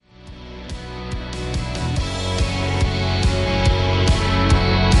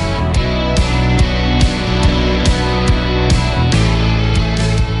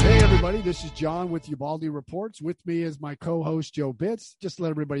with Ubaldi Reports. With me is my co-host, Joe Bitz. Just to let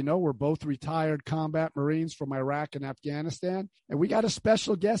everybody know, we're both retired combat Marines from Iraq and Afghanistan. And we got a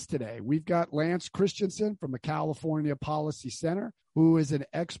special guest today. We've got Lance Christensen from the California Policy Center, who is an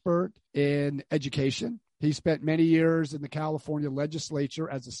expert in education. He spent many years in the California legislature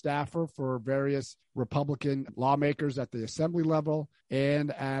as a staffer for various Republican lawmakers at the assembly level and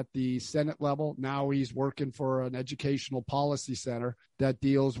at the Senate level. Now he's working for an educational policy center that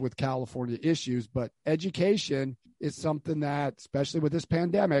deals with California issues. But education is something that, especially with this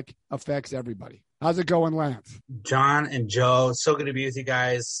pandemic, affects everybody. How's it going, Lance? John and Joe, so good to be with you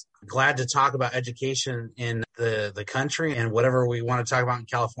guys. Glad to talk about education in the country and whatever we want to talk about in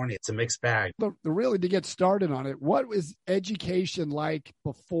California. It's a mixed bag. But really, to get started on it, what was education like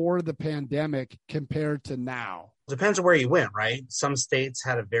before the pandemic compared to now? Depends on where you went, right? Some states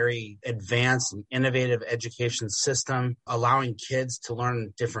had a very advanced and innovative education system, allowing kids to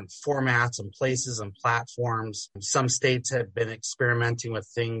learn different formats and places and platforms. Some states have been experimenting with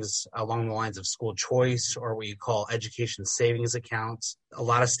things along the lines of school choice or what you call education savings accounts. A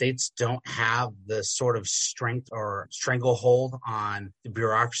lot of states don't have the sort of strength or stranglehold on the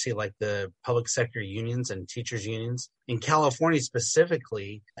bureaucracy like the public sector unions and teachers unions. In California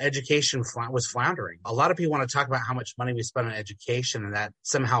specifically, education was floundering. A lot of people want to talk about how much money we spend on education and that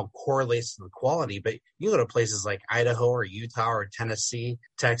somehow correlates to the quality. But you go to places like Idaho or Utah or Tennessee,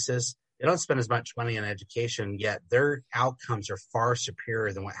 Texas, they don't spend as much money on education, yet their outcomes are far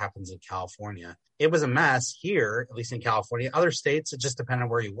superior than what happens in California. It was a mess here, at least in California. Other states, it just depended on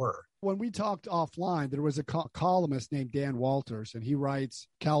where you were. When we talked offline, there was a columnist named Dan Walters, and he writes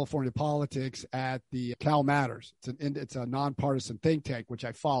California politics at the Cal Matters. It's a nonpartisan think tank, which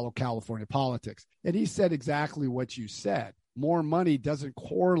I follow California politics. And he said exactly what you said. More money doesn't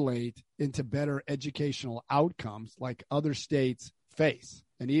correlate into better educational outcomes like other states face.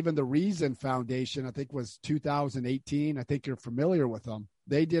 And even the Reason Foundation, I think was 2018. I think you're familiar with them.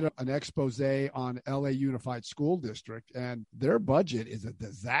 They did an expose on LA Unified School District, and their budget is a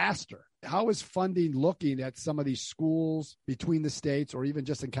disaster. How is funding looking at some of these schools between the states or even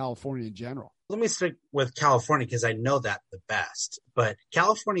just in California in general? Let me stick with California because I know that the best. But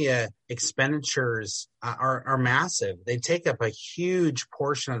California expenditures are massive. They take up a huge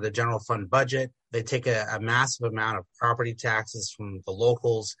portion of the general fund budget. They take a massive amount of property taxes from the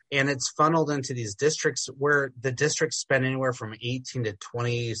locals, and it's funneled into these districts where the districts spend anywhere from $18,000 to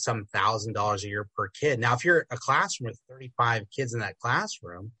 $20-some thousand a year per kid. Now, if you're a classroom with 35 kids in that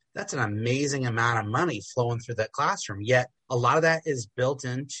classroom, that's an amazing amount of money flowing through that classroom. Yet a lot of that is built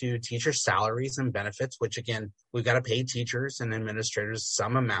into teacher salaries and benefits, which again, we've got to pay teachers and administrators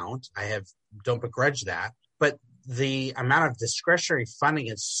some amount. Don't begrudge that. But the amount of discretionary funding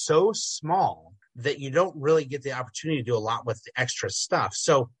is so small that you don't really get the opportunity to do a lot with the extra stuff.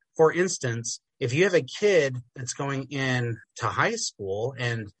 So for instance, if you have a kid that's going in to high school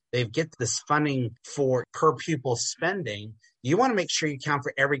and they get this funding for per pupil spending, you want to make sure you count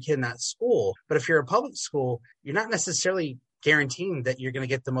for every kid in that school. But if you're a public school, you're not necessarily guaranteeing that you're going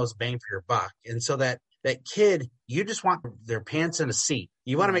to get the most bang for your buck. And so that kid, you just want their pants in a seat.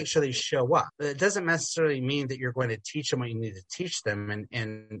 You want to make sure they show up. But it doesn't necessarily mean that you're going to teach them what you need to teach them.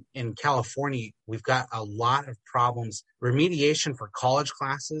 And in California, we've got a lot of problems. Remediation for college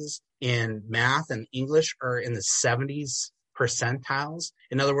classes in math and English are in the 70s percentiles.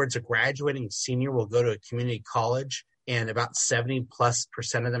 In other words, a graduating senior will go to a community college and about 70+%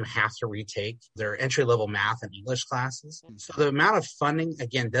 of them have to retake their entry-level math and English classes. So the amount of funding,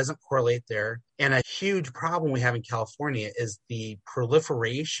 again, doesn't correlate there. And a huge problem we have in California is the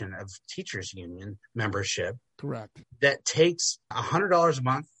proliferation of teachers union membership. Correct. That takes $100 a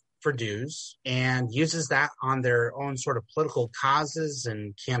month for dues and uses that on their own sort of political causes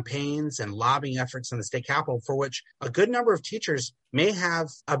and campaigns and lobbying efforts in the state capitol, for which a good number of teachers may have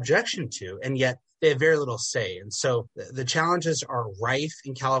objection to, and yet they have very little say. And so the challenges are rife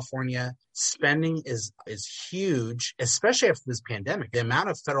in California. Spending is huge, especially after this pandemic. The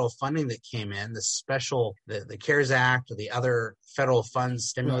amount of federal funding that came in, the CARES Act or the other federal funds,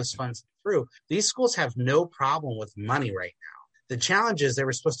 stimulus funds through, these schools have no problem with money right now. The challenge is they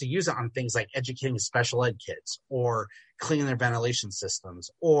were supposed to use it on things like educating special ed kids or cleaning their ventilation systems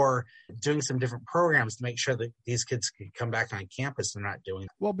or doing some different programs to make sure that these kids can come back on campus. They're not doing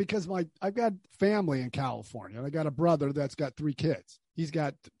that. Well, because I've got family in California. I got a brother that's got 3 kids. He's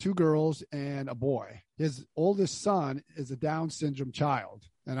got 2 girls and a boy. His oldest son is a Down syndrome child.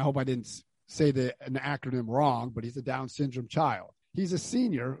 And I hope I didn't say an acronym wrong, but he's a Down syndrome child. He's a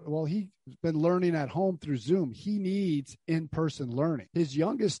senior. Well, he's been learning at home through Zoom. He needs in-person learning. His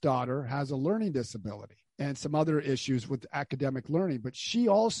youngest daughter has a learning disability. and some other issues with academic learning, but she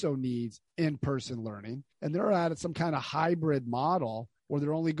also needs in-person learning. And they're at some kind of hybrid model where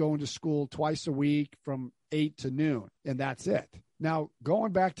they're only going to school twice a week from 8 to noon, and that's it. Now,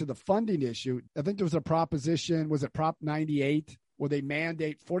 going back to the funding issue, I think there was a proposition, was it Prop 98, where they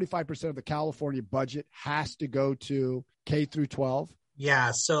mandate 45% of the California budget has to go to K through 12?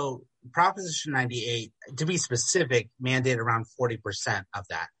 Yeah, so Proposition 98, to be specific, mandated around 40% of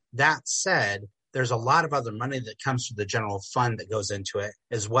that. That said, there's a lot of other money that comes to the general fund that goes into it,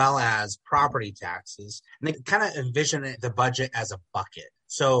 as well as property taxes. And they kind of envision the budget as a bucket.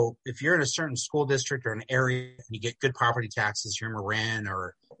 So if you're in a certain school district or an area and you get good property taxes, you're in Marin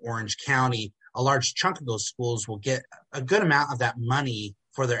or Orange County, a large chunk of those schools will get a good amount of that money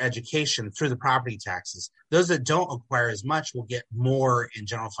for their education through the property taxes. Those that don't acquire as much will get more in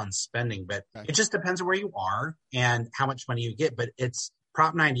general fund spending, but it just depends on where you are and how much money you get. But it's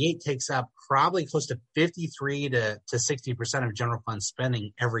Prop 98 takes up probably close to 53 to 60% of general fund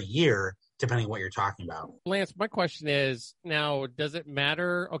spending every year, depending on what you're talking about. Lance, my question is, now, does it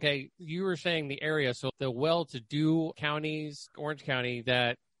matter? Okay, you were saying the area, so the well-to-do counties, Orange County,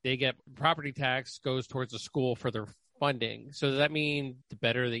 that they get property tax goes towards the school for their funding. So does that mean the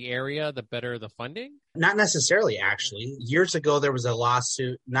better the area, the better the funding? Not necessarily, actually. Years ago, there was a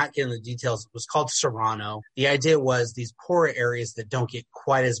lawsuit, not getting the details. It was called Serrano. The idea was these poorer areas that don't get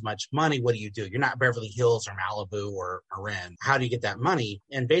quite as much money, what do you do? You're not Beverly Hills or Malibu or Marin. How do you get that money?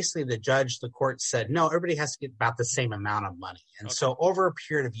 And basically the court said, no, everybody has to get about the same amount of money. And so over a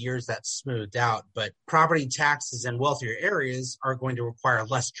period of years, that smoothed out. But property taxes in wealthier areas are going to require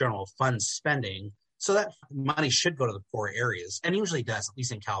less general fund spending. So that money should go to the poor areas, and usually does, at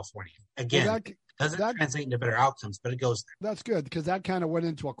least in California. Again, doesn't translate into better outcomes, but it goes there. That's good, because that kind of went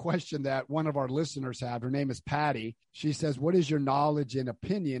into a question that one of our listeners had. Her name is Patty. She says, what is your knowledge and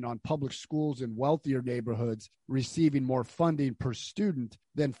opinion on public schools in wealthier neighborhoods receiving more funding per student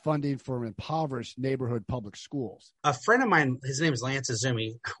than funding for impoverished neighborhood public schools? A friend of mine, his name is Lance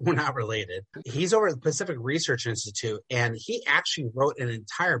Azumi. We're not related. He's over at the Pacific Research Institute, and he actually wrote an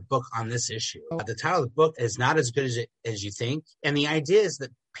entire book on this issue. The title of the book is Not As Good as You Think. And the idea is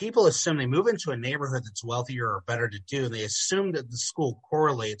that people assume they move into a neighborhood that's wealthier or better to do, and they assume that the school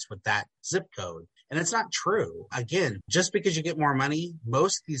correlates with that zip code. And it's not true. Again, just because you get more money,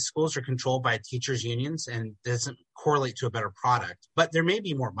 most of these schools are controlled by teachers' unions and doesn't correlate to a better product. But there may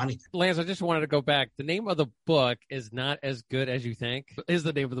be more money. Lance, I just wanted to go back. The name of the book is Not As Good As You Think, is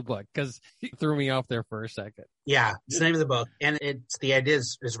the name of the book, because he threw me off there for a second. Yeah, it's the name of the book. And the idea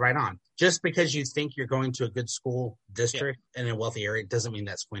is right on. Just because you think you're going to a good school district in a wealthy area doesn't mean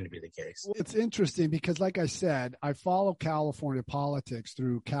that's going to be the case. Well, it's interesting because, like I said, I follow California politics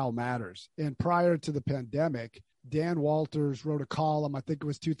through Cal Matters. And prior to the pandemic, Dan Walters wrote a column, I think it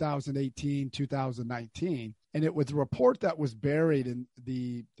was 2018, 2019, and it was a report that was buried in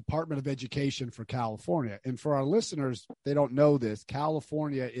the Department of Education for California. And for our listeners, they don't know this,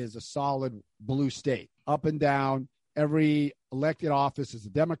 California is a solid blue state, up and down. Every elected office is a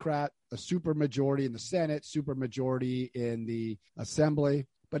Democrat, a supermajority in the Senate, supermajority in the Assembly.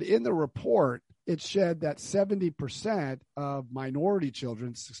 But in the report, it said that 70% of minority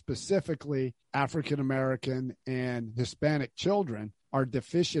children, specifically African-American and Hispanic children, are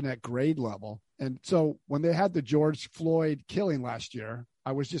deficient at grade level. And so when they had the George Floyd killing last year,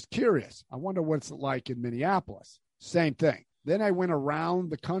 I was just curious. I wonder what it's like in Minneapolis. Same thing. Then I went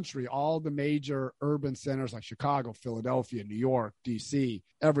around the country, all the major urban centers like Chicago, Philadelphia, New York, D.C.,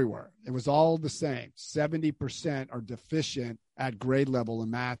 everywhere. It was all the same. 70% are deficient at grade level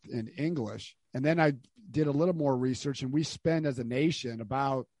in math and English. And then I did a little more research, and we spend as a nation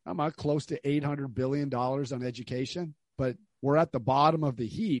about close to $800 billion on education, but we're at the bottom of the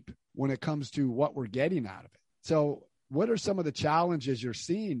heap when it comes to what we're getting out of it. So what are some of the challenges you're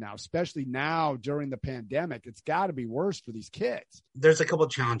seeing now, especially now during the pandemic? It's got to be worse for these kids. There's a couple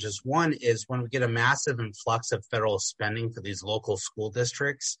of challenges. One is when we get a massive influx of federal spending for these local school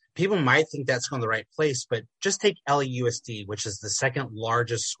districts, people might think that's going to the right place, but just take LAUSD, which is the second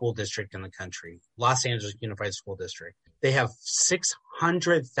largest school district in the country, Los Angeles Unified School District. They have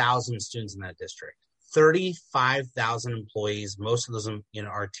 600,000 students in that district. 35,000 employees. Most of those,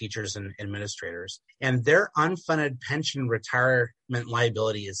 are teachers and administrators. And their unfunded pension retirement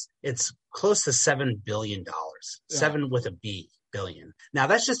liability it's close to $7 billion. Yeah. 7 with a B, billion. Now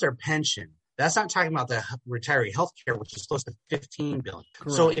that's just their pension. That's not talking about the retiree health care, which is close to $15 billion.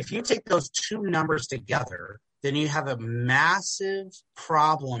 Correct. So if you take those two numbers together, then you have a massive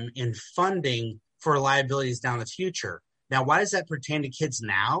problem in funding for liabilities down the future. Now, why does that pertain to kids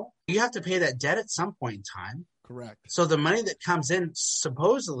now? You have to pay that debt at some point in time. Correct. So the money that comes in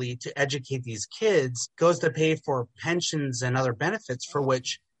supposedly to educate these kids goes to pay for pensions and other benefits for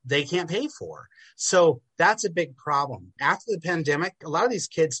which they can't pay for. So that's a big problem. After the pandemic, a lot of these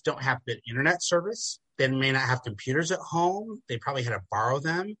kids don't have good internet service. They may not have computers at home. They probably had to borrow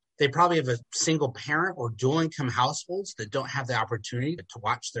them. They probably have a single parent or dual income households that don't have the opportunity to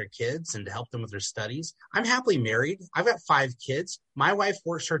watch their kids and to help them with their studies. I'm happily married. I've got 5 kids. My wife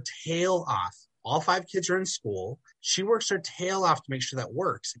works her tail off. All 5 kids are in school. She works her tail off to make sure that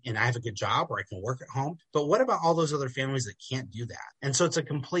works. And I have a good job where I can work at home. But what about all those other families that can't do that? And so it's a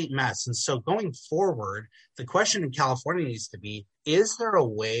complete mess. And so going forward, the question in California needs to be, is there a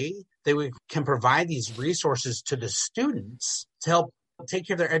way that we can provide these resources to the students to help take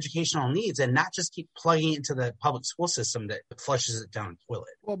care of their educational needs and not just keep plugging it into the public school system that flushes it down the toilet?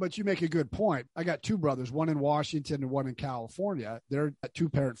 Well, but you make a good point. I got 2 brothers, one in Washington and one in California. They're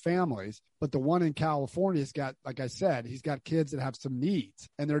 2-parent families, but the one in California's got, like I said, he's got kids that have some needs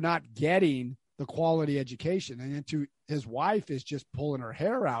and they're not getting the quality education. And his wife is just pulling her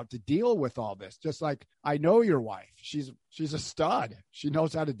hair out to deal with all this. Just like, I know your wife, she's a stud. She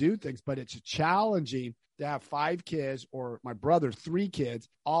knows how to do things, but it's challenging to have 5 kids, or my brother, 3 kids,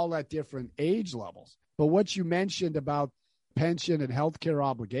 all at different age levels. But what you mentioned about pension and healthcare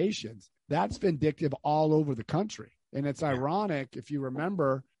obligations, that's vindictive all over the country. And it's ironic, if you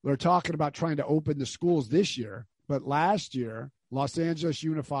remember, we're talking about trying to open the schools this year, but last year, Los Angeles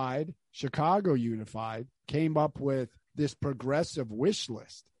Unified, Chicago Unified came up with this progressive wish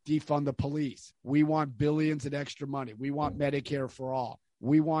list. Defund the police. We want billions in extra money. We want Medicare for all.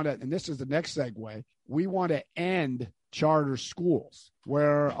 We want to, and this is the next segue, we want to end charter schools,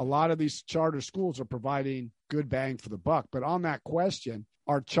 where a lot of these charter schools are providing good bang for the buck. But on that question,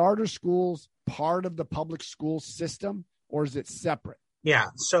 are charter schools part of the public school system, or is it separate? Yeah.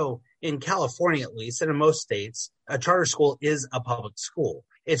 So in California, at least, and in most states, a charter school is a public school.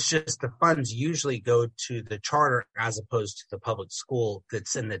 It's just the funds usually go to the charter as opposed to the public school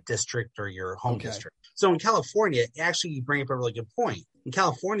that's in the district or your home district. So in California, actually, you bring up a really good point. In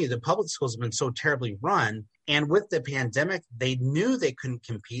California, the public schools have been so terribly run. And with the pandemic, they knew they couldn't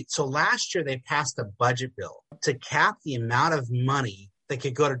compete. So last year, they passed a budget bill to cap the amount of money that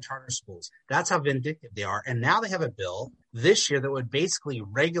could go to charter schools. That's how vindictive they are. And now they have a bill this year that would basically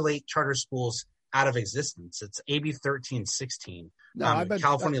regulate charter schools out of existence. It's AB 1316.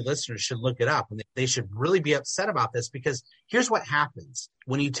 California listeners should look it up, and they should really be upset about this, because here's what happens.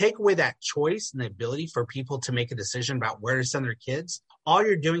 When you take away that choice and the ability for people to make a decision about where to send their kids, all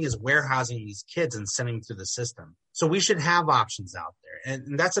you're doing is warehousing these kids and sending them through the system. So we should have options out there.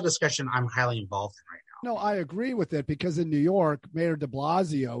 And that's a discussion I'm highly involved in right now. No, I agree with it, because in New York, Mayor de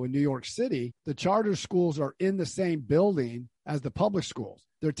Blasio in New York City, the charter schools are in the same building as the public schools.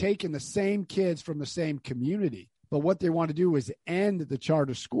 They're taking the same kids from the same community. But what they want to do is end the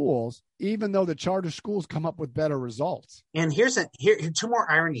charter schools, even though the charter schools come up with better results. And here 2 more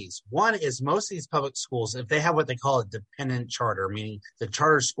ironies. One is most of these public schools, if they have what they call a dependent charter, meaning the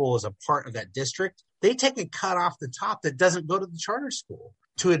charter school is a part of that district, they take a cut off the top that doesn't go to the charter school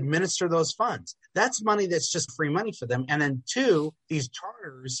to administer those funds. That's money that's just free money for them. And then 2, these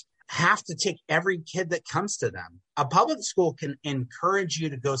charters have to take every kid that comes to them. A public school can encourage you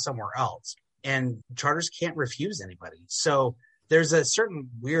to go somewhere else, and charters can't refuse anybody. So there's a certain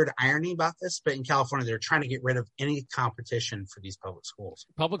weird irony about this, but in California, they're trying to get rid of any competition for these public schools.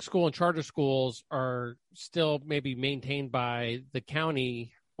 Public school and charter schools are still maybe maintained by the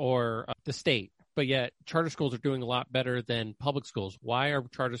county or the state, but yet charter schools are doing a lot better than public schools. Why are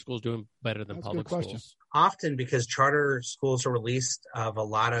charter schools doing better than public schools? Often because charter schools are released of a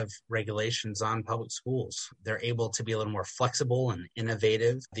lot of regulations on public schools. They're able to be a little more flexible and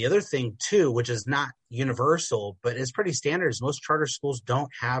innovative. The other thing, too, which is not universal, but is pretty standard, is most charter schools don't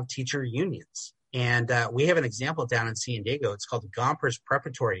have teacher unions. And we have an example down in San Diego. It's called the Gompers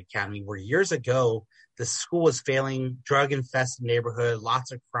Preparatory Academy, where years ago, the school was failing, drug-infested neighborhood,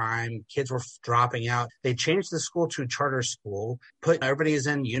 lots of crime, kids were dropping out. They changed the school to a charter school, put everybody is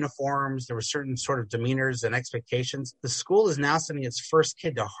in uniforms. There were certain sort of demeanors and expectations. The school is now sending its first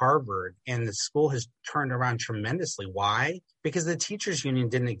kid to Harvard, and the school has turned around tremendously. Why? Because the teachers union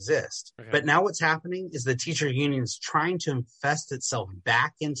didn't exist. Okay. But now what's happening is the teacher union is trying to infest itself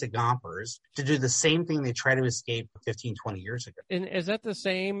back into Gompers to do the same thing they tried to escape 15, 20 years ago. And is that the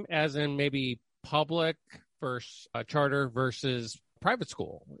same as in maybe public versus charter versus private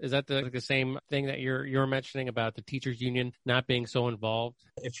school? Is that the same thing that you're mentioning about the teachers union not being so involved?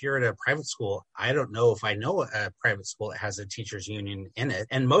 If you're at a private school, I don't know if I know a private school that has a teachers union in it.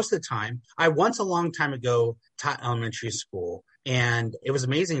 And most of the time, I once a long time ago taught elementary school. And it was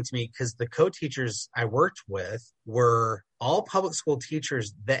amazing to me because the co-teachers I worked with were all public school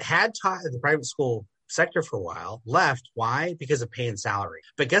teachers that had taught at the private school sector for a while, left. Why? Because of pay and salary.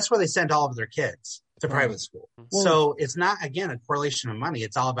 But guess where they sent all of their kids? To private school. Well, so it's not, again, a correlation of money.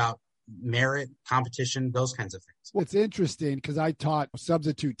 It's all about merit, competition, those kinds of things. Well, it's interesting because I taught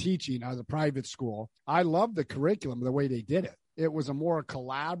substitute teaching as a private school. I love the curriculum, the way they did it. It was a more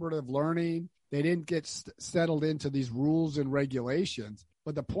collaborative learning. They didn't get settled into these rules and regulations.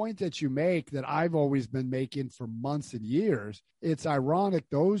 But the point that you make that I've always been making for months and years, it's ironic.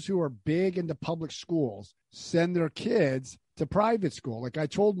 Those who are big into public schools send their kids to private school. Like I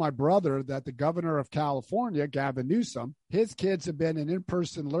told my brother that the governor of California, Gavin Newsom, his kids have been in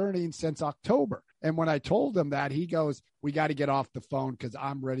in-person learning since October. And when I told him that, he goes, we got to get off the phone because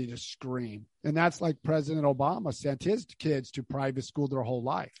I'm ready to scream. And that's like President Obama sent his kids to private school their whole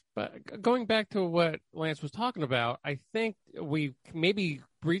life. But going back to what Lance was talking about, I think we maybe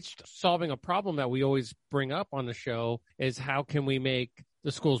reached solving a problem that we always bring up on the show is how can we make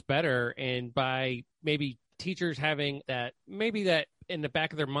the schools better? And by maybe teachers having that, maybe that in the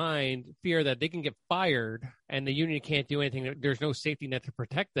back of their mind, fear that they can get fired and the union can't do anything, there's no safety net to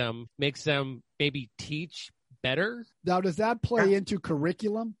protect them, makes them maybe teach better. Now, does that play into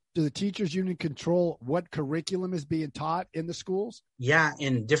curriculum? Do the teachers union control what curriculum is being taught in the schools? Yeah,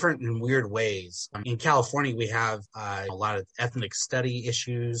 in different and weird ways. In California, we have a lot of ethnic study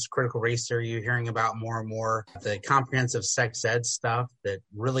issues, critical race theory you're hearing about more and more, the comprehensive sex ed stuff that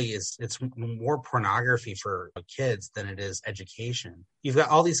really it's more pornography for kids than it is education. You've got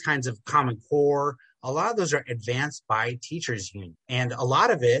all these kinds of Common Core. A lot of those are advanced by teachers union. And a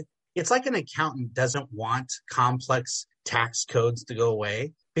lot of it, it's like an accountant doesn't want complex tax codes to go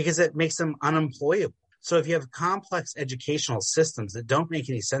away because it makes them unemployable. So if you have complex educational systems that don't make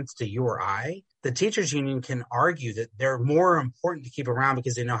any sense to you or I, the teachers union can argue that they're more important to keep around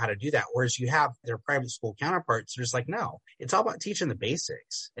because they know how to do that. Whereas you have their private school counterparts, they're just like, no, it's all about teaching the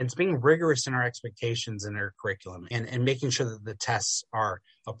basics. And it's being rigorous in our expectations and our curriculum and making sure that the tests are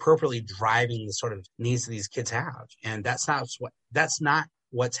appropriately driving the sort of needs that these kids have. And that's not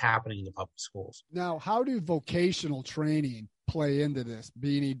what's happening in the public schools. Now, how do vocational training play into this?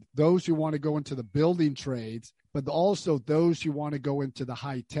 Meaning those who want to go into the building trades, but also those who want to go into the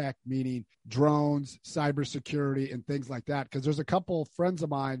high tech, meaning drones, cybersecurity, and things like that. Because there's a couple of friends of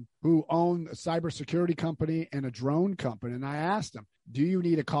mine who own a cybersecurity company and a drone company. And I asked them, do you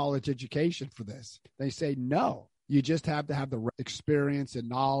need a college education for this? They say, no. You just have to have the experience and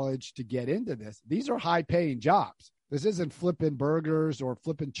knowledge to get into this. These are high paying jobs. This isn't flipping burgers or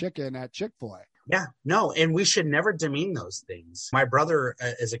flipping chicken at Chick-fil-A. Yeah, no, and we should never demean those things. My brother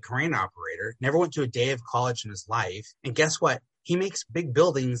is a crane operator, never went to a day of college in his life. And guess what? He makes big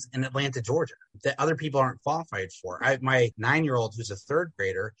buildings in Atlanta, Georgia that other people aren't qualified for. My 9-year-old, who's a third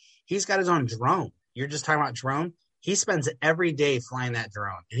grader, he's got his own drone. You're just talking about drone. He spends every day flying that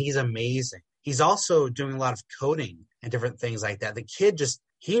drone, and he's amazing. He's also doing a lot of coding and different things like that. The kid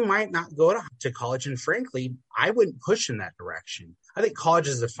he might not go to college. And frankly, I wouldn't push in that direction. I think college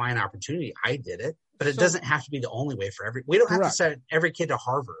is a fine opportunity. I did it, but it doesn't have to be the only way for we don't have to send every kid to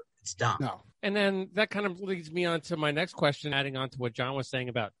Harvard. It's dumb. No. And then that kind of leads me on to my next question, adding on to what John was saying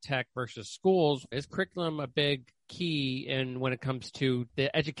about tech versus schools. Is curriculum a big key in when it comes to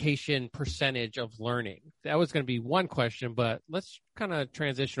the education percentage of learning? That was going to be one question, but let's kind of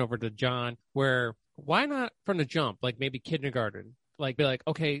transition over to John, where why not from the jump, like maybe kindergarten? Like be like,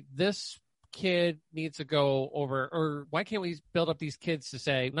 okay, this kid needs to go over, or why can't we build up these kids to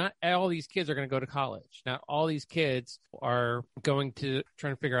say, not all these kids are going to go to college. Not all these kids are going to try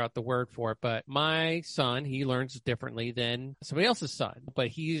to figure out the word for it. But my son, he learns differently than somebody else's son, but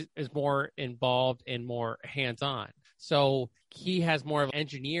he is more involved and more hands-on. So he has more of an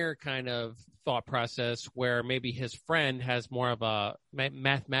engineer kind of thought process where maybe his friend has more of a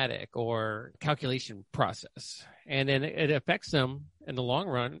mathematic or calculation process. And then it affects them in the long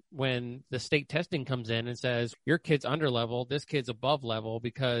run when the state testing comes in and says, your kid's under level, this kid's above level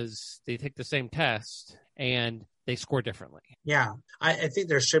because they take the same test and they score differently. Yeah, I think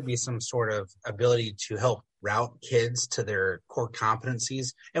there should be some sort of ability to help route kids to their core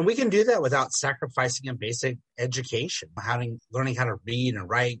competencies. And we can do that without sacrificing a basic education, learning how to read and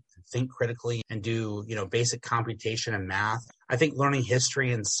write, and think critically, and do, basic computation and math. I think learning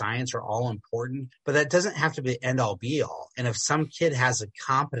history and science are all important, but that doesn't have to be the end all be all. And if some kid has a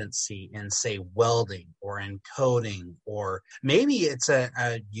competency in, say, welding or in coding, or maybe it's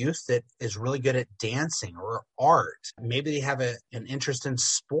a youth that is really good at dancing or art, maybe they have an interest in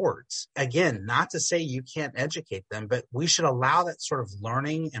sports. Again, not to say you can't educate them, but we should allow that sort of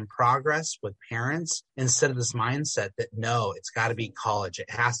learning and progress with parents instead of this this mindset that no, it's got to be college. It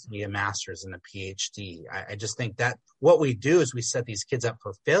has to be a master's and a PhD. I just think that what we do is we set these kids up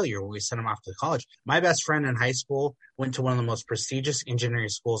for failure when we send them off to college. My best friend in high school went to one of the most prestigious engineering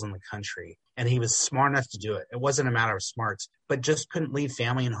schools in the country, and he was smart enough to do it. It wasn't a matter of smarts, but just couldn't leave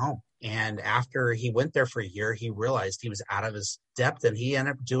family and home. And after he went there for a year, he realized he was out of his depth, and he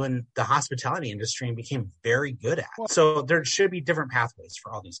ended up doing the hospitality industry and became very good at it. So there should be different pathways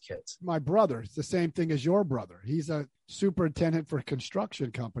for all these kids. My brother, it's the same thing as your brother. He's a superintendent for a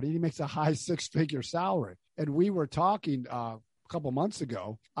construction company. He makes a high six-figure salary. And we were talking a couple months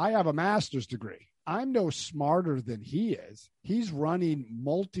ago. I have a master's degree. I'm no smarter than he is. He's running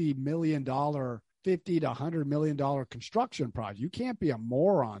multi-million-dollar $50 to $100 million construction project. You can't be a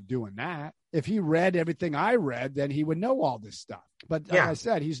moron doing that. If he read everything I read, then he would know all this stuff. But like I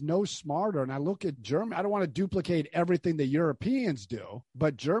said, he's no smarter. And I look at Germany. I don't want to duplicate everything the Europeans do,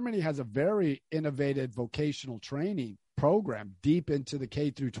 but Germany has a very innovative vocational training program deep into the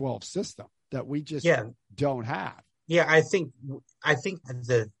K through 12 system that we just don't have. Yeah, I think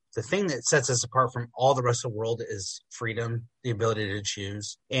the thing that sets us apart from all the rest of the world is freedom, the ability to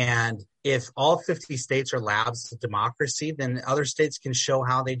choose. And if all 50 states are labs of democracy, then other states can show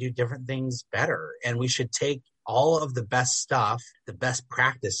how they do different things better. And we should take all of the best stuff, the best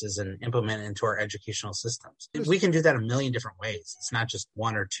practices, and implement it into our educational systems. We can do that a million different ways. It's not just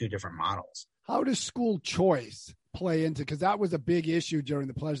one or two different models. How does school choice play into, because that was a big issue during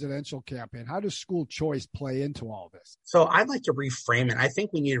the presidential campaign. How does school choice play into all this? So I'd like to reframe it. I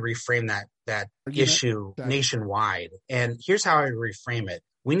think we need to reframe that issue nationwide. And here's how I reframe it.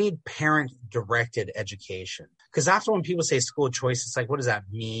 We need parent-directed education. Because often when people say school choice, it's like, what does that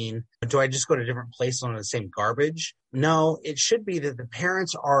mean? Do I just go to different places on the same garbage? No, it should be that the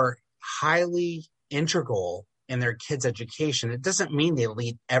parents are highly integral in their kids' education. It doesn't mean they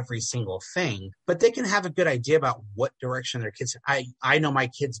lead every single thing, but they can have a good idea about what direction their kids. I know my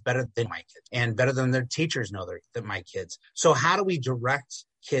kids better than my kids, and better than their teachers know than my kids. So how do we direct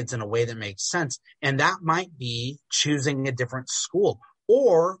kids in a way that makes sense? And that might be choosing a different school,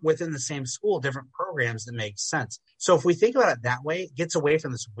 or within the same school, different programs that make sense. So if we think about it that way, it gets away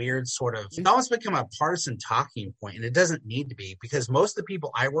from this weird sort of, it's almost become a partisan talking point, and it doesn't need to be, because most of the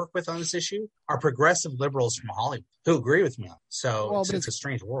people I work with on this issue are progressive liberals from Hollywood who agree with me on it. So it's a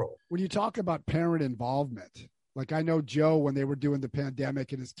strange world. When you talk about parent involvement, like I know Joe, when they were doing the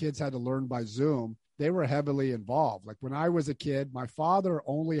pandemic and his kids had to learn by Zoom, they were heavily involved. Like when I was a kid, my father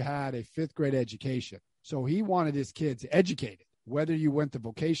only had a 5th grade education. So he wanted his kids educated. Whether you went the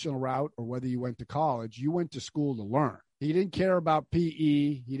vocational route or whether you went to college, you went to school to learn. He didn't care about PE.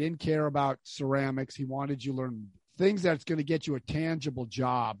 He didn't care about ceramics. He wanted you to learn things that's going to get you a tangible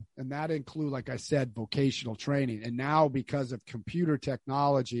job. And that include, like I said, vocational training. And now because of computer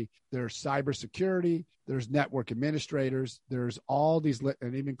technology, there's cybersecurity, there's network administrators, there's all these,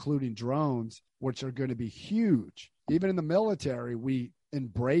 and even including drones, which are going to be huge. Even in the military, we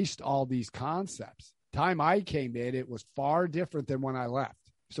embraced all these concepts. Time I came in, it was far different than when I left.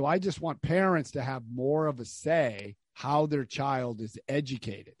 So I just want parents to have more of a say how their child is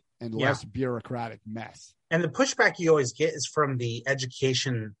educated and less bureaucratic mess. And the pushback you always get is from the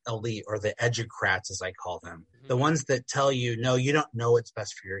education elite, or the educrats, as I call them, the ones that tell you, no, you don't know what's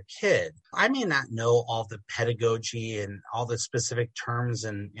best for your kid. I may not know all the pedagogy and all the specific terms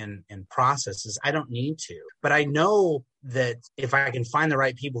and processes. I don't need to. But I know that if I can find the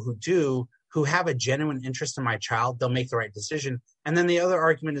right people who have a genuine interest in my child, they'll make the right decision. And then the other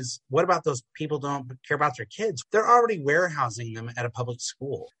argument is, what about those people who don't care about their kids? They're already warehousing them at a public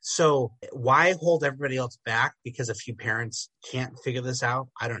school. So why hold everybody else back because a few parents can't figure this out?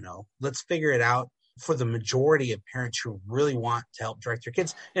 I don't know. Let's figure it out for the majority of parents who really want to help direct their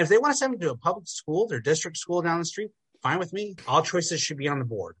kids. And if they want to send them to a public school, their district school down the street, fine with me. All choices should be on the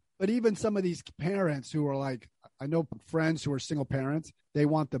board. But even some of these parents who are like, I know friends who are single parents, they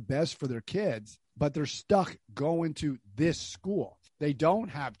want the best for their kids, but they're stuck going to this school. They don't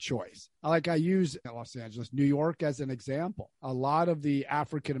have choice. Like I use Los Angeles, New York as an example. A lot of the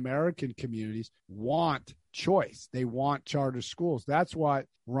African-American communities want choice. They want charter schools. That's why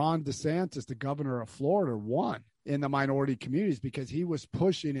Ron DeSantis, the governor of Florida, won in the minority communities, because he was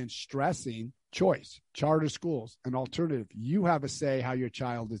pushing and stressing choice, charter schools, an alternative. You have a say how your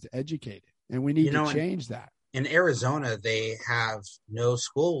child is educated, and we need to change that. In Arizona, they have no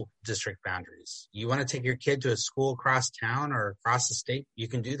school district boundaries. You want to take your kid to a school across town or across the state, you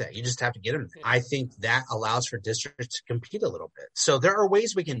can do that. You just have to get them there. I think that allows for districts to compete a little bit. So there are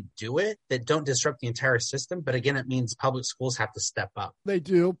ways we can do it that don't disrupt the entire system. But again, it means public schools have to step up. They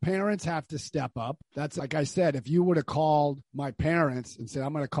do. Parents have to step up. That's like I said, if you would have called my parents and said,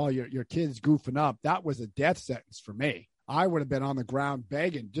 I'm going to call your kids goofing up, that was a death sentence for me. I would have been on the ground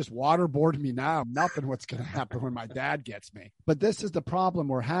begging, just waterboard me now. Nothing what's going to happen when my dad gets me. But this is the problem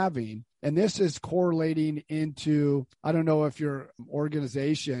we're having. And this is correlating into, I don't know if your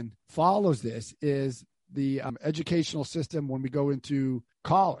organization follows this, is the educational system when we go into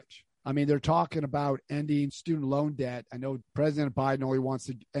college. I mean, they're talking about ending student loan debt. I know President Biden only wants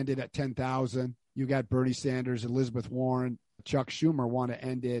to end it at 10,000. You got Bernie Sanders, Elizabeth Warren, Chuck Schumer want to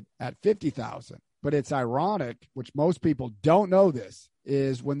end it at 50,000. But it's ironic, which most people don't know this,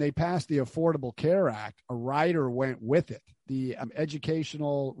 is when they passed the Affordable Care Act, a rider went with it, the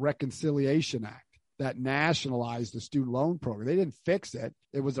Educational Reconciliation Act that nationalized the student loan program. They didn't fix it.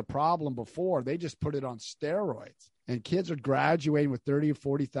 It was a problem before. They just put it on steroids. And kids are graduating with $30,000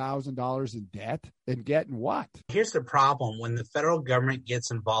 or $40,000 in debt and getting what? Here's the problem. When the federal government gets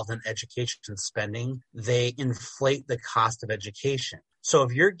involved in education spending, they inflate the cost of education. So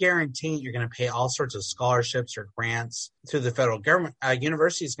if you're guaranteeing you're going to pay all sorts of scholarships or grants through the federal government, a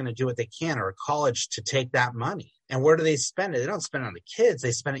university is going to do what they can, or a college, to take that money. And where do they spend it? They don't spend it on the kids.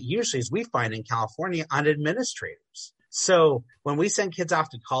 They spend it usually, as we find in California, on administrators. So when we send kids off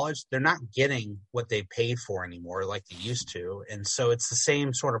to college, they're not getting what they paid for anymore like they used to. And so it's the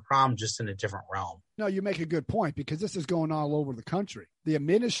same sort of problem, just in a different realm. No, you make a good point, because this is going all over the country. The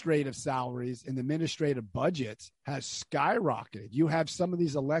administrative salaries and the administrative budgets has skyrocketed. You have some of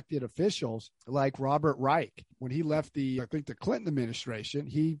these elected officials like Robert Reich. When he left the Clinton administration,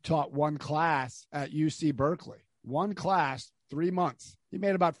 he taught one class at UC Berkeley. One class, 3 months. He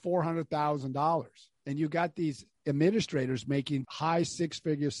made about $400,000. And you got these administrators making high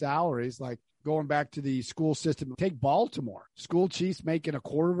six-figure salaries, like going back to the school system. Take Baltimore. School chiefs making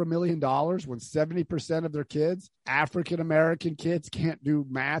 $250,000 when 70% of their kids, African-American kids, can't do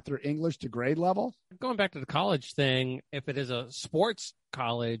math or English to grade level. Going back to the college thing, if it is a sports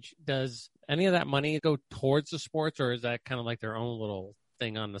college, does any of that money go towards the sports, or is that kind of like their own little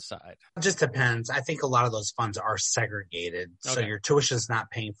thing on the side? It just depends. I think a lot of those funds are segregated. Okay. So your tuition is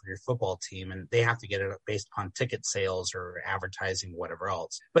not paying for your football team, and they have to get it based upon ticket sales or advertising, whatever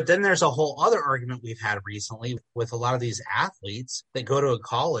else. But then there's a whole other argument we've had recently with a lot of these athletes that go to a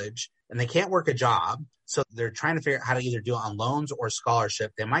college and they can't work a job. So they're trying to figure out how to either do it on loans or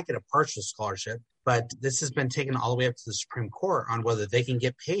scholarship. They might get a partial scholarship, but this has been taken all the way up to the Supreme Court on whether they can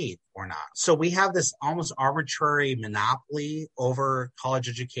get paid or not. So we have this almost arbitrary monopoly over college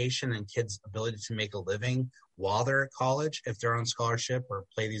education and kids' ability to make a living while they're at college, if they're on scholarship or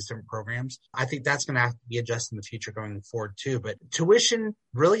play these different programs. I think that's going to have to be adjusted in the future going forward too. But tuition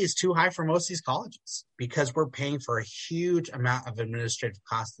really is too high for most of these colleges because we're paying for a huge amount of administrative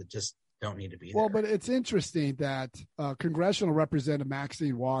costs that just don't need to be there. Well, but it's interesting that Congressional Representative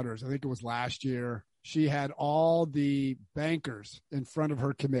Maxine Waters, I think it was last year, she had all the bankers in front of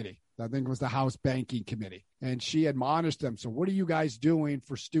her committee. I think it was the House Banking Committee. And she admonished them. So what are you guys doing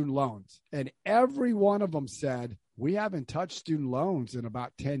for student loans? And every one of them said, we haven't touched student loans in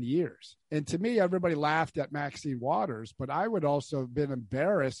about 10 years. And to me, everybody laughed at Maxine Waters, but I would also have been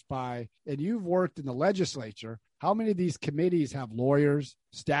embarrassed by, and you've worked in the legislature, how many of these committees have lawyers,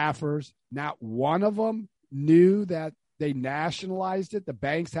 staffers? Not one of them knew that they nationalized it. The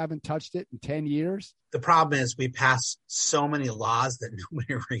banks haven't touched it in 10 years. The problem is we pass so many laws that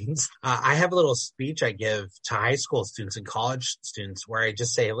nobody reads. I have a little speech I give to high school students and college students where I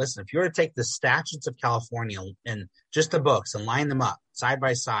just say, listen, if you were to take the statutes of California and just the books and line them up side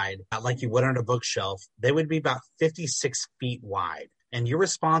by side, like you would on a bookshelf, they would be about 56 feet wide. And you're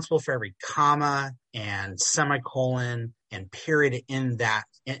responsible for every comma and semicolon and period in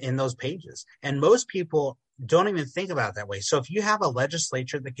those pages. And most people don't even think about it that way. So if you have a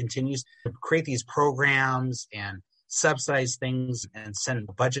legislature that continues to create these programs and subsidize things and send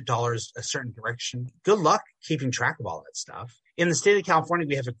budget dollars a certain direction, good luck keeping track of all that stuff. In the state of California,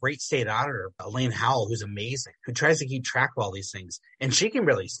 we have a great state auditor, Elaine Howell, who's amazing, who tries to keep track of all these things, and she can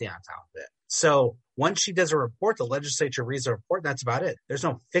really stay on top of it. So once she does a report, the legislature reads the report, that's about it. There's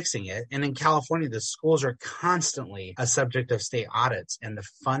no fixing it. And in California, the schools are constantly a subject of state audits and the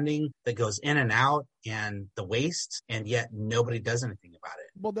funding that goes in and out and the waste, and yet nobody does anything about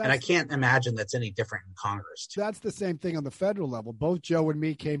it. Well, and I can't imagine that's any different in Congress, too. That's the same thing on the federal level. Both Joe and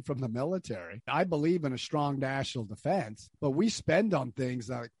me came from the military. I believe in a strong national defense, but we spend on things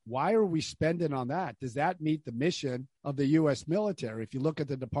like, why are we spending on that? Does that meet the mission of the U.S. military? If you look at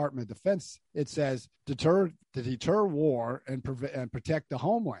the Department of Defense, it says to deter war and protect the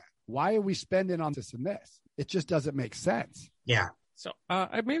homeland. Why are we spending on this and this? It just doesn't make sense. Yeah. So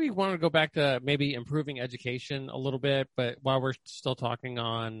I maybe want to go back to maybe improving education a little bit, but while we're still talking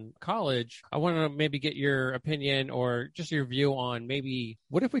on college, I want to maybe get your opinion or just your view on maybe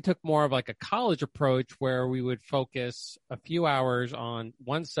what if we took more of like a college approach where we would focus a few hours on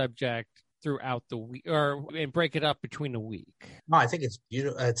one subject throughout the week and break it up between the week. No, I think it's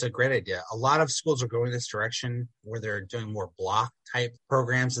beautiful. It's a great idea. A lot of schools are going this direction where they're doing more block type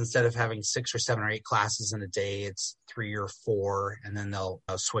programs. Instead of having 6 or 7 or 8 classes in a day, it's 3 or 4, and then they'll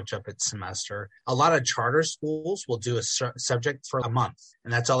switch up its semester. A lot of charter schools will do a subject for a month,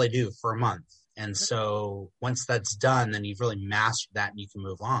 and that's all they do for a month. And so once that's done, then you've really mastered that and you can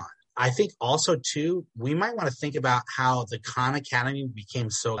move on. I think also, too, we might want to think about how the Khan Academy became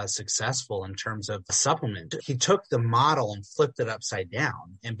so successful in terms of the supplement. He took the model and flipped it upside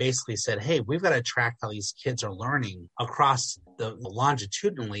down and basically said, hey, we've got to track how these kids are learning across the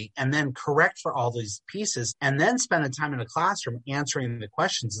longitudinally and then correct for all these pieces and then spend the time in the classroom answering the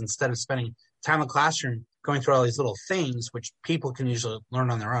questions instead of spending time in the classroom going through all these little things, which people can usually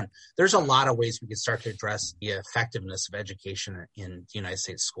learn on their own. There's a lot of ways we can start to address the effectiveness of education in the United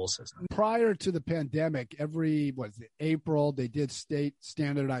States school system. Prior to the pandemic, April, they did state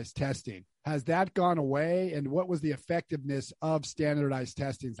standardized testing. Has that gone away? And what was the effectiveness of standardized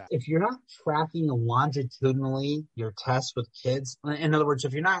testing? If you're not tracking longitudinally your tests with kids, in other words,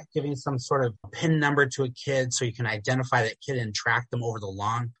 if you're not giving some sort of PIN number to a kid so you can identify that kid and track them over the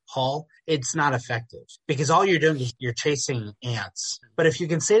long haul, it's not effective because all you're doing is you're chasing ants. But if you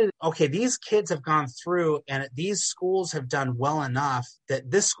can say, okay, these kids have gone through and these schools have done well enough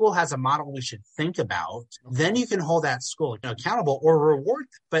that this school has a model we should think about, then you can hold that school accountable or reward.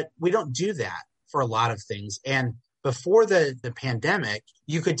 But we don't do that for a lot of things. And before the pandemic,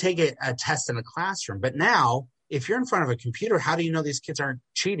 you could take a test in a classroom. But now, if you're in front of a computer, how do you know these kids aren't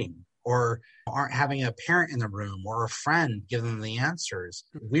cheating or aren't having a parent in the room or a friend give them the answers?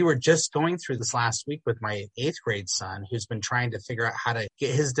 We were just going through this last week with my 8th grade son, who's been trying to figure out how to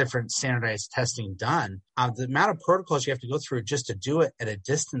get his different standardized testing done. The amount of protocols you have to go through just to do it at a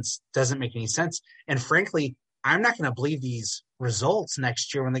distance doesn't make any sense. And frankly, I'm not going to believe these results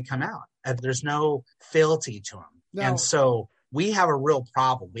next year when they come out. There's no fealty to them. No. And so we have a real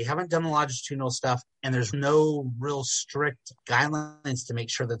problem. We haven't done the longitudinal stuff, and there's no real strict guidelines to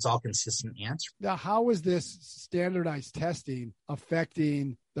make sure that's all consistent answer. Now, how is this standardized testing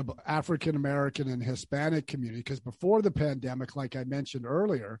affecting the African American and Hispanic community? Because before the pandemic, like I mentioned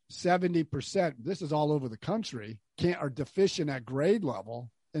earlier, 70%, this is all over the country, are deficient at grade level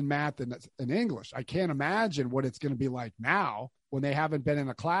in math and English. I can't imagine what it's going to be like now when they haven't been in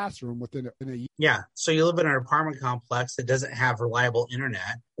a classroom within a year. Yeah. So you live in an apartment complex that doesn't have reliable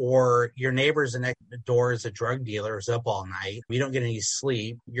internet, or your neighbor's next door is a drug dealer who's up all night. You don't get any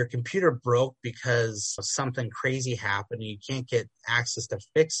sleep. Your computer broke because something crazy happened and you can't get access to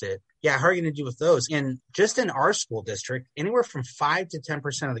fix it. Yeah, how are you going to do with those? And just in our school district, anywhere from 5 to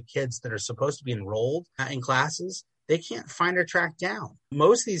 10% of the kids that are supposed to be enrolled in classes, they can't find or track down.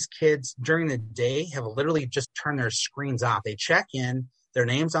 Most of these kids during the day have literally just turned their screens off. They check in, their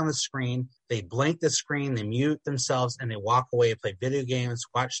name's on the screen, they blink the screen, they mute themselves, and they walk away, play video games,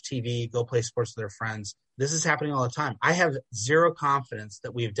 watch TV, go play sports with their friends. This is happening all the time. I have zero confidence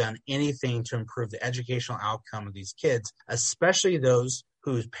that we've done anything to improve the educational outcome of these kids, especially those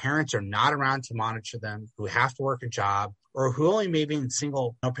whose parents are not around to monitor them, who have to work a job, or who only may be in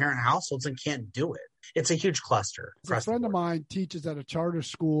single parent households and can't do it. It's a huge cluster. A friend of mine teaches at a charter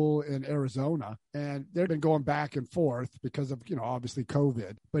school in Arizona, and they've been going back and forth because of, obviously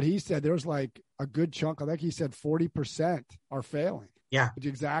COVID. But he said there's like a good chunk, I think he said 40% are failing. Yeah.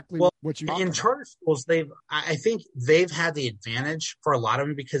 Exactly what you in charter schools, I think they've had the advantage for a lot of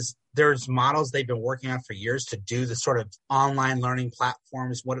them because there's models they've been working on for years to do the sort of online learning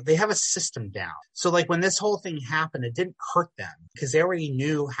platforms. They have a system down. So like when this whole thing happened, it didn't hurt them because they already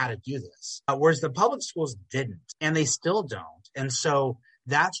knew how to do this. Whereas the public schools didn't, and they still don't. And so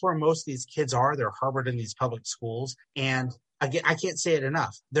that's where most of these kids are. They're harbored in these public schools. And again, I can't say it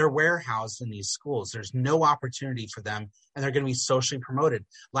enough. They're warehoused in these schools. There's no opportunity for them, and they're going to be socially promoted.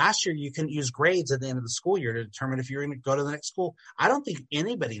 Last year, you can use grades at the end of the school year to determine if you're going to go to the next school. I don't think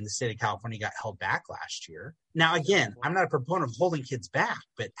anybody in the state of California got held back last year. Now, again, I'm not a proponent of holding kids back,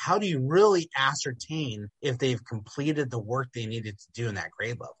 but how do you really ascertain if they've completed the work they needed to do in that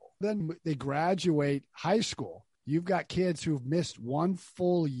grade level? Then they graduate high school. You've got kids who've missed one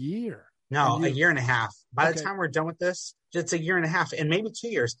full year. No, a year and a half. By the time we're done with this, it's a year and a half and maybe 2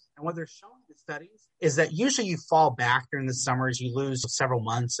 years. And what they're showing in the studies is that usually you fall back during the summers, you lose several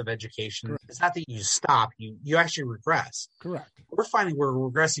months of education. Correct. It's not that you stop, you actually regress. Correct. We're finding we're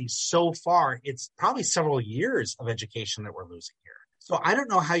regressing so far, it's probably several years of education that we're losing here. So I don't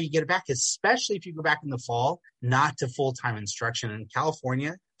know how you get it back, especially if you go back in the fall, not to full-time instruction. In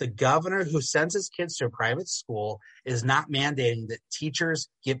California, the governor who sends his kids to a private school is not mandating that teachers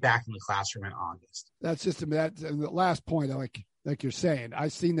get back in the classroom in August. That's just that. And the last point, like you're saying,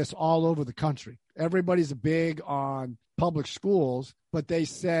 I've seen this all over the country. Everybody's big on public schools, but they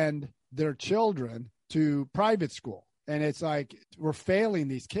send their children to private school. And it's like, we're failing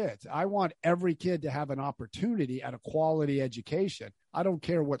these kids. I want every kid to have an opportunity at a quality education. I don't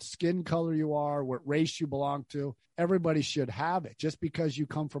care what skin color you are, what race you belong to. Everybody should have it. Just because you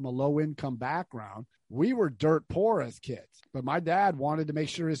come from a low income background, we were dirt poor as kids, but my dad wanted to make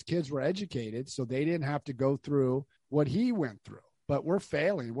sure his kids were educated so they didn't have to go through what he went through. But we're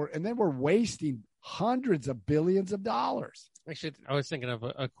failing. And then we're wasting hundreds of billions of dollars. Actually, I was thinking of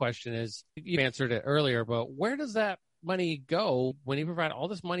a question is, you answered it earlier, but where does that money go when you provide all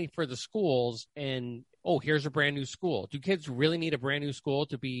this money for the schools and, oh, here's a brand new school? Do kids really need a brand new school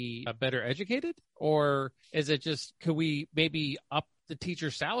to be better educated? Or is it just, could we maybe up the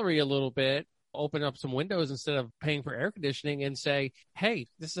teacher's salary a little bit, open up some windows instead of paying for air conditioning and say, hey,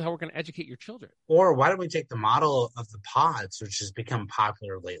 this is how we're going to educate your children? Or why don't we take the model of the pods, which has become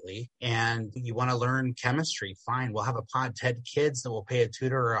popular lately, and you want to learn chemistry, fine. We'll have a pod 10 kids that will pay a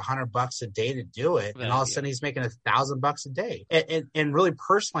tutor $100 a day to do it. And all of a sudden he's making $1,000 a day and really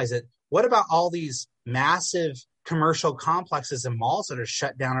personalize it. What about all these massive commercial complexes and malls that are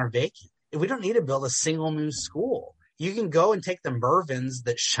shut down or vacant? We don't need to build a single new school. You can go and take the Mervyns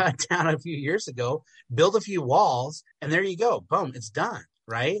that shut down a few years ago, build a few walls, and there you go. Boom, it's done,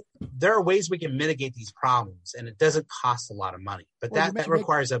 right? There are ways we can mitigate these problems, and it doesn't cost a lot of money. But that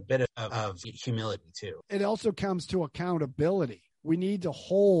requires a bit of humility, too. It also comes to accountability. We need to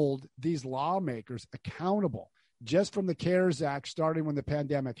hold these lawmakers accountable. Just from the CARES Act, starting when the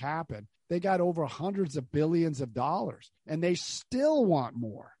pandemic happened, they got over hundreds of billions of dollars, and they still want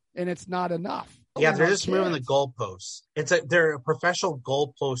more, and it's not enough. Yeah, they're just moving the goalposts. They're a professional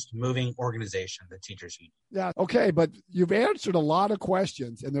goalpost moving organization, the teachers union. Yeah, okay, but you've answered a lot of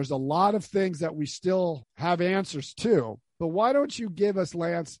questions, and there's a lot of things that we still have answers to. But why don't you give us,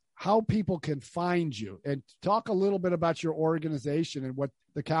 Lance, how people can find you and talk a little bit about your organization and what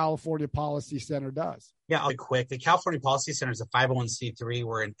the California Policy Center does? Yeah, I'll be quick. The California Policy Center is a 501c3.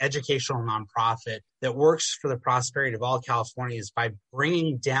 We're an educational nonprofit that works for the prosperity of all Californians by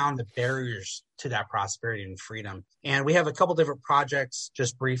bringing down the barriers to that prosperity and freedom. And we have a couple different projects,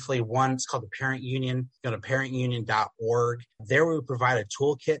 just briefly. One is called the Parent Union. Go to parentunion.org. There we provide a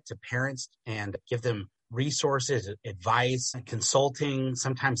toolkit to parents and give them resources, advice, consulting,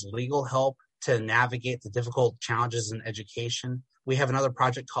 sometimes legal help to navigate the difficult challenges in education. We have another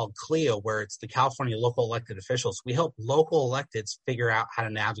project called CLEO, where it's the California Local Elected Officials. We help local electeds figure out how to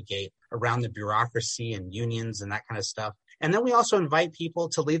navigate around the bureaucracy and unions and that kind of stuff. And then we also invite people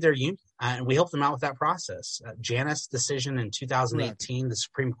to lead their union, and we help them out with that process. Janus' decision in 2018, the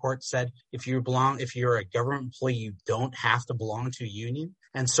Supreme Court said, if you're a government employee, you don't have to belong to a union.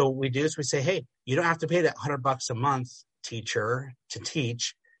 And so what we do is we say, hey, you don't have to pay that $100 a month, teacher, to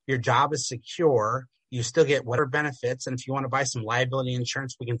teach. Your job is secure. You still get whatever benefits. And if you want to buy some liability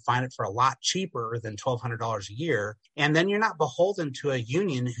insurance, we can find it for a lot cheaper than $1,200 a year. And then you're not beholden to a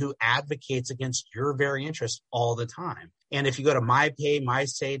union who advocates against your very interests all the time. And if you go to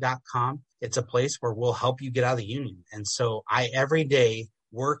mypaymysay.com, it's a place where we'll help you get out of the union. And so I every day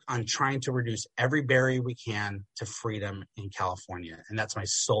work on trying to reduce every barrier we can to freedom in California. And that's my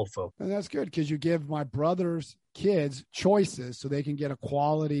sole focus. And that's good because you give my brother's kids choices so they can get a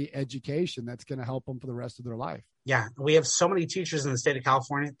quality education that's going to help them for the rest of their life. Yeah. We have so many teachers in the state of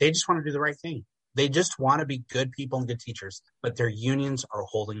California. They just want to do the right thing. They just want to be good people and good teachers, but their unions are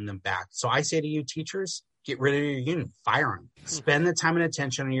holding them back. So I say to you, teachers, get rid of your union, fire them, spend the time and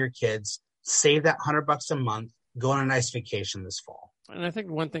attention on your kids, save that $100 a month, go on a nice vacation this fall. And I think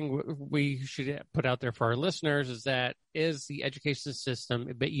one thing we should put out there for our listeners is that is the education system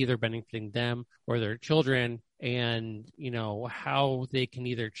either benefiting them or their children, and, how they can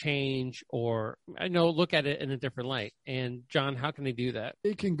either change or, look at it in a different light. And John, how can they do that?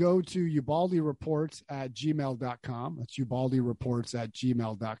 They can go to ubaldireports@gmail.com. That's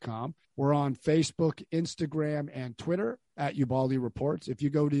ubaldireports@gmail.com. We're on Facebook, Instagram, and Twitter at Ubaldi Reports. If you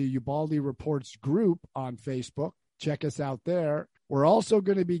go to Ubaldi Reports group on Facebook, check us out there. We're also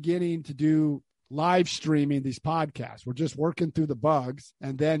going to be beginning to do live streaming these podcasts. We're just working through the bugs.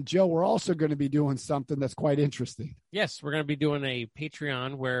 And then, Joe, we're also going to be doing something that's quite interesting. Yes, we're going to be doing a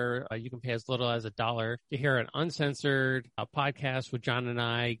Patreon where you can pay as little as $1 to hear an uncensored podcast with John and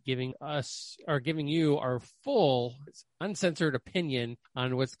I giving you our full uncensored opinion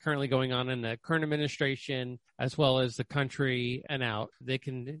on what's currently going on in the current administration, as well as the country and out. They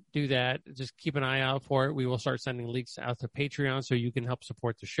can do that. Just keep an eye out for it. We will start sending links out to Patreon so you can help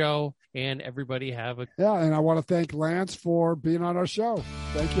support the show, and everybody have a... Yeah, and I want to thank Lance for being on our show.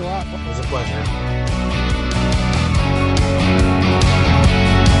 Thank you a lot. It was a pleasure.